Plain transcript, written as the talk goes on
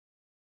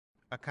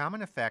A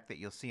common effect that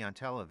you'll see on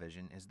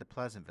television is the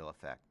Pleasantville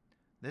effect.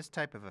 This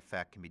type of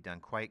effect can be done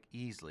quite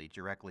easily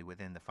directly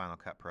within the Final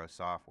Cut Pro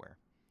software.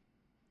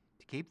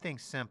 To keep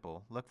things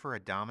simple, look for a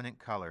dominant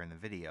color in the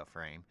video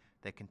frame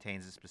that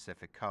contains a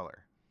specific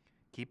color.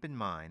 Keep in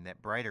mind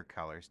that brighter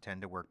colors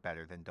tend to work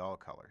better than dull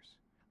colors.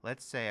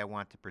 Let's say I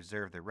want to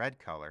preserve the red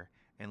color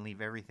and leave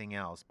everything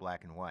else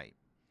black and white.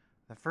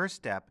 The first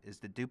step is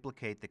to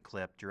duplicate the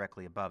clip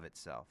directly above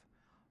itself.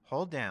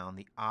 Hold down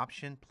the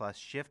Option plus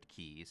Shift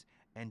keys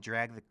and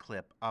drag the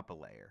clip up a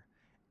layer.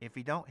 If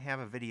you don't have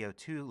a Video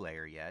 2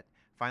 layer yet,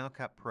 Final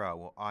Cut Pro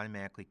will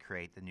automatically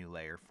create the new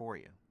layer for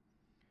you.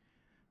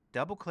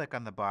 Double-click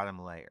on the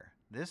bottom layer.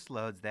 This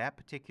loads that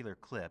particular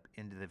clip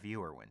into the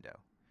viewer window.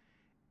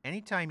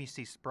 Anytime you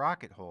see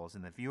sprocket holes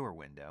in the viewer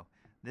window,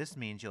 this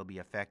means you'll be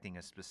affecting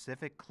a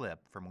specific clip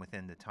from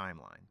within the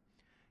timeline.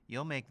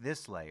 You'll make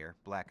this layer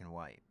black and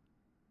white.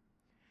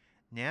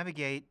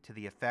 Navigate to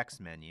the Effects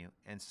menu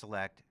and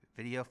select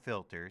Video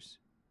Filters,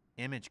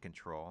 Image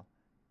Control,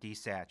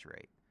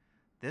 Desaturate.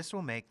 This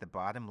will make the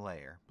bottom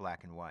layer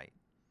black and white.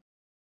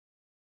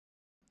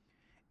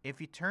 If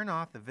you turn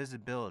off the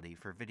visibility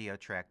for Video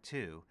Track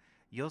 2,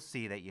 you'll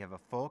see that you have a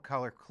full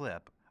color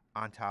clip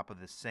on top of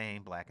the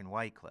same black and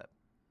white clip.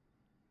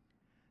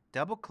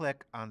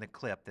 Double-click on the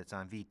clip that's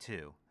on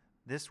V2.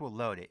 This will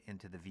load it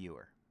into the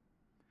viewer.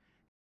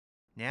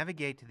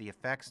 Navigate to the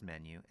Effects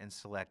menu and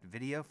select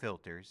Video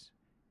Filters,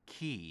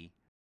 Key,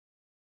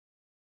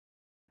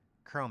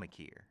 Chroma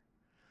Keyer.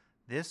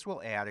 This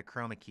will add a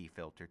chroma key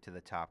filter to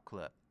the top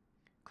clip.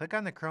 Click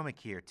on the Chroma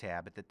Keyer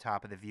tab at the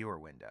top of the viewer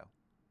window.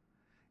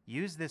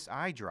 Use this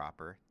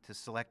eyedropper to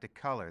select a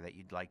color that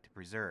you'd like to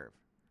preserve.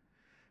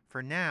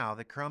 For now,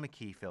 the chroma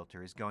key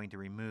filter is going to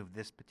remove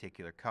this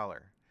particular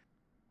color,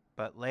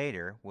 but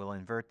later we'll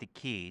invert the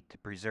key to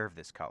preserve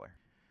this color.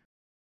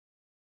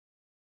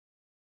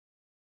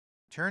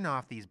 Turn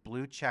off these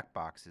blue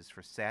checkboxes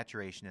for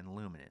saturation and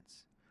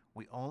luminance.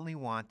 We only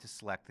want to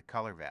select the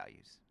color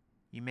values.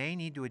 You may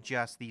need to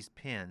adjust these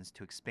pins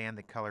to expand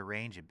the color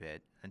range a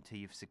bit until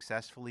you've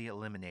successfully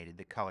eliminated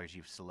the colors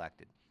you've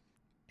selected.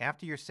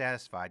 After you're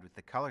satisfied with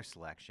the color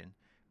selection,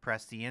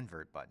 press the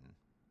Invert button.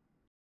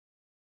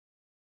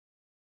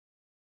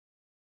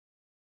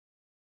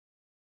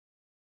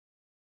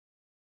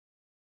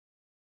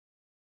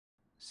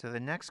 So the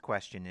next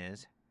question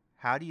is,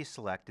 how do you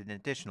select an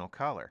additional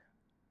color?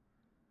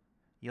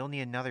 You'll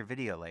need another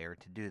video layer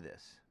to do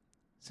this.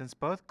 Since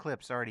both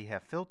clips already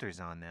have filters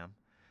on them,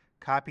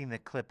 copying the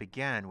clip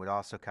again would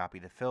also copy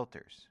the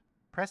filters.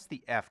 Press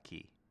the F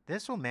key.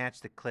 This will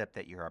match the clip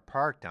that you are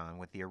parked on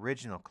with the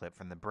original clip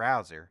from the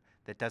browser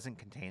that doesn't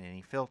contain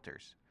any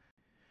filters.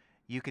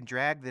 You can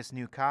drag this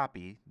new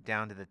copy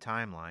down to the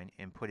timeline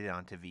and put it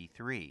onto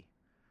V3.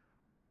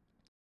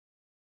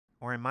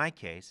 Or in my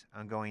case,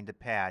 I'm going to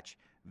patch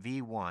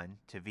V1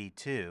 to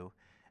V2,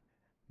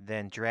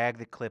 then drag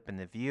the clip in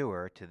the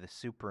viewer to the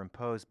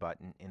Superimpose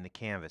button in the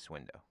canvas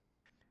window.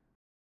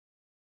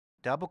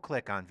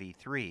 Double-click on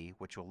V3,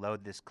 which will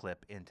load this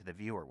clip into the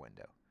viewer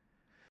window.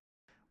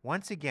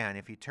 Once again,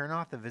 if you turn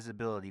off the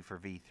visibility for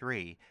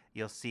V3,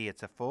 you'll see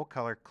it's a full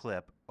color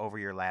clip over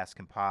your last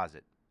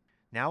composite.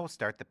 Now we'll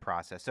start the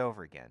process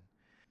over again.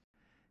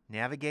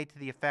 Navigate to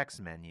the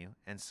Effects menu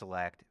and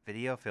select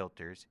Video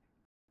Filters,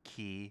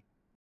 Key,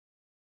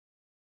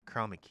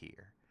 Chroma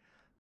Keyer.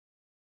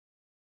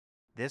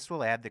 This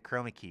will add the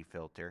chroma key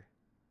filter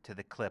to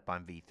the clip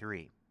on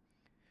V3.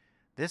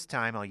 This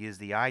time I'll use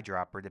the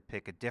eyedropper to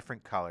pick a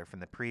different color from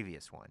the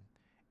previous one.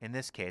 In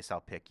this case,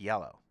 I'll pick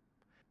yellow.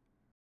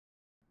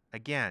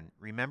 Again,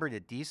 remember to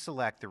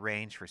deselect the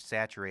range for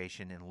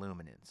saturation and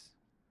luminance.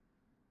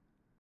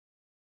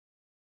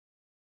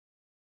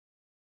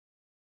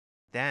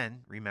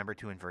 Then, remember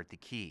to invert the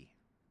key.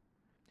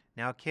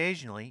 Now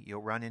occasionally,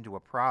 you'll run into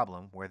a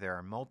problem where there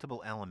are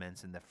multiple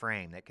elements in the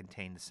frame that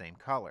contain the same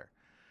color.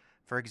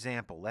 For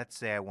example, let's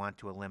say I want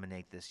to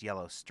eliminate this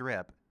yellow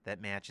strip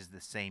that matches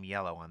the same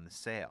yellow on the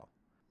sail.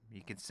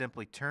 You can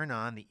simply turn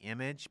on the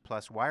Image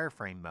plus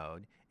Wireframe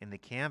mode in the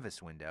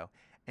Canvas window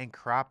and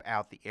crop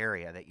out the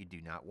area that you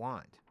do not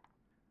want.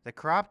 The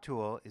Crop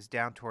tool is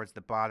down towards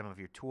the bottom of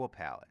your tool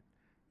palette.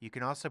 You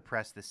can also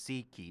press the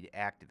C key to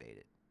activate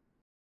it.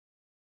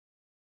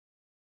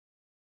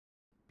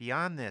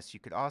 Beyond this, you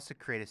could also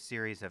create a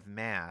series of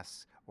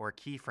masks or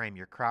keyframe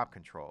your crop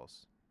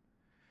controls.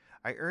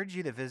 I urge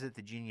you to visit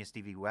the Genius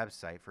DV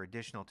website for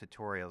additional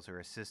tutorials or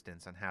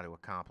assistance on how to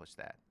accomplish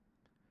that.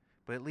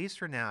 But at least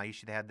for now, you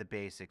should have the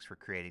basics for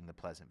creating the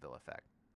Pleasantville effect.